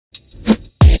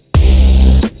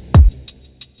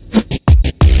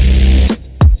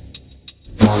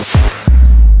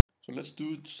let's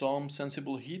do some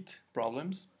sensible heat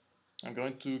problems. I'm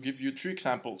going to give you 3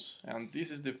 examples, and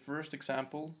this is the first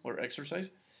example or exercise.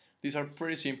 These are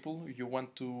pretty simple. If you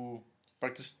want to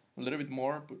practice a little bit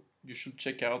more, but you should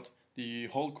check out the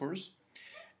whole course.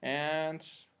 And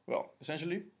well,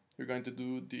 essentially, you're going to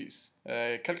do this.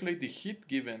 Calculate the heat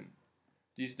given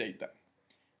this data.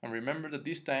 And remember that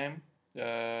this time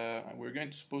we're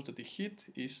going to suppose that the heat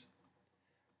is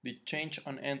the change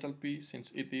on enthalpy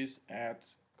since it is at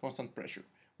constant pressure.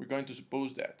 We're going to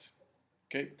suppose that.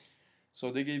 Okay,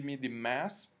 so they gave me the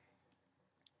mass.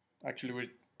 Actually,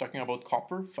 we're talking about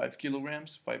copper, 5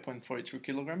 kilograms, 5.42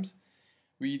 kilograms.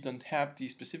 We don't have the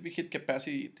specific heat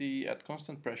capacity at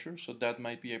constant pressure, so that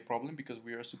might be a problem because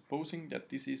we are supposing that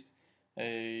this is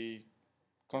a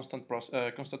constant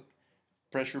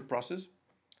pressure process.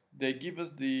 They give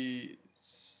us the,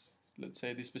 let's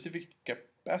say, the specific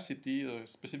capacity or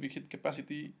specific heat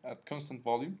capacity at constant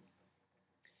volume.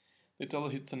 They tell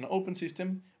us it's an open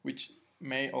system, which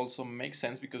may also make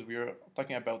sense because we are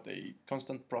talking about a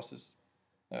constant process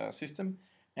system,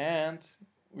 and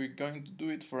we're going to do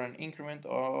it for an increment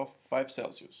of 5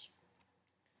 Celsius.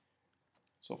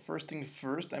 So first thing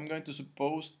first, I'm going to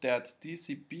suppose that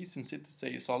TCP, since it is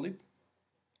a solid,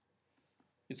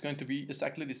 it's going to be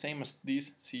exactly the same as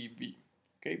this CV.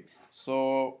 Okay,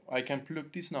 so I can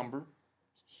plug this number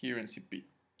here in CP,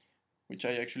 which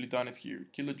I actually done it here,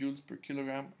 kilojoules per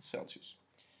kilogram Celsius.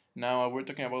 Now we're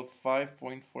talking about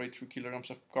 5.42 kilograms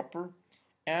of copper,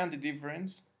 and the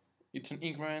difference, it's an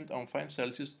increment on 5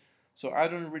 Celsius, so I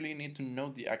don't really need to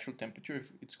know the actual temperature.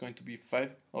 If it's going to be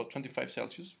 5 or 25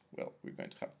 Celsius, well, we're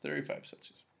going to have 35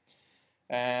 Celsius.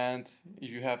 And if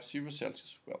you have 0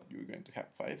 Celsius, well, you're going to have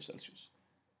 5 Celsius.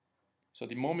 So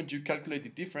the moment you calculate the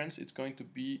difference, it's going to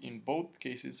be in both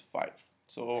cases 5.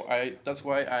 So that's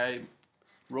why I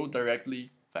wrote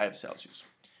directly 5 Celsius.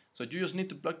 So you just need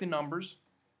to plug the numbers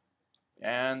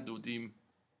and do the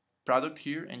product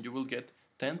here, and you will get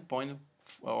 10.4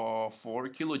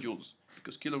 kilojoules,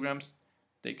 because kilograms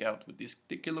take out with these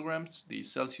kilograms, the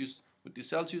Celsius with the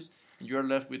Celsius, and you are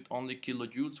left with only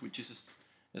kilojoules, which is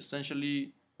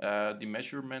essentially the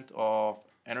measurement of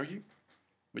energy,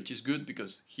 which is good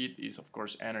because heat is, of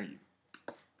course, energy.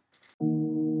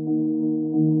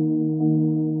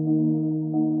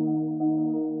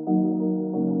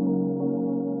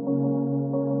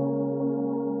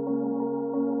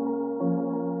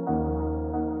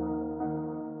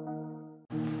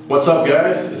 What's up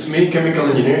guys, it's me, Chemical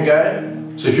Engineering Guy.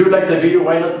 So if you like the video,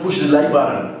 why not push the like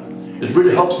button? It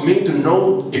really helps me to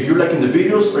know if you're liking the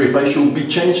videos or if I should be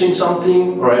changing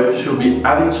something or I should be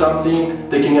adding something,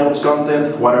 taking out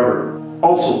content, whatever.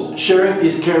 Also, sharing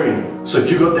is caring. So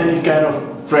if you got any kind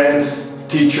of friends,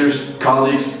 teachers,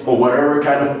 colleagues or whatever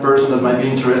kind of person that might be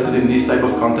interested in this type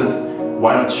of content,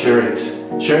 why not share it?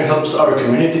 Sharing helps our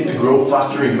community to grow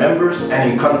faster in members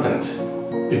and in content.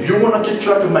 If you want to keep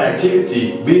track of my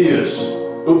activity, videos,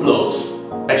 uploads,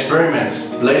 experiments,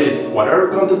 playlists, whatever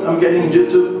content I'm getting on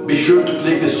YouTube, be sure to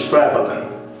click the subscribe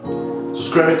button.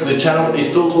 Subscribing to the channel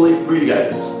is totally free,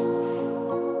 guys.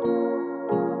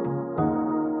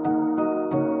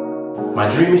 My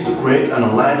dream is to create an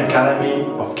online academy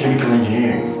of chemical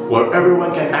engineering, where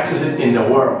everyone can access it in the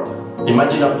world.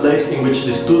 Imagine a place in which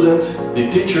the student, the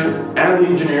teacher, and the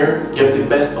engineer get the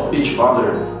best of each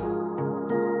other.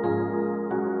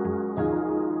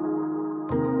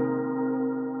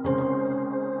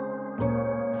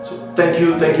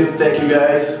 Thank you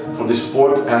guys for the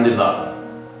support and the love.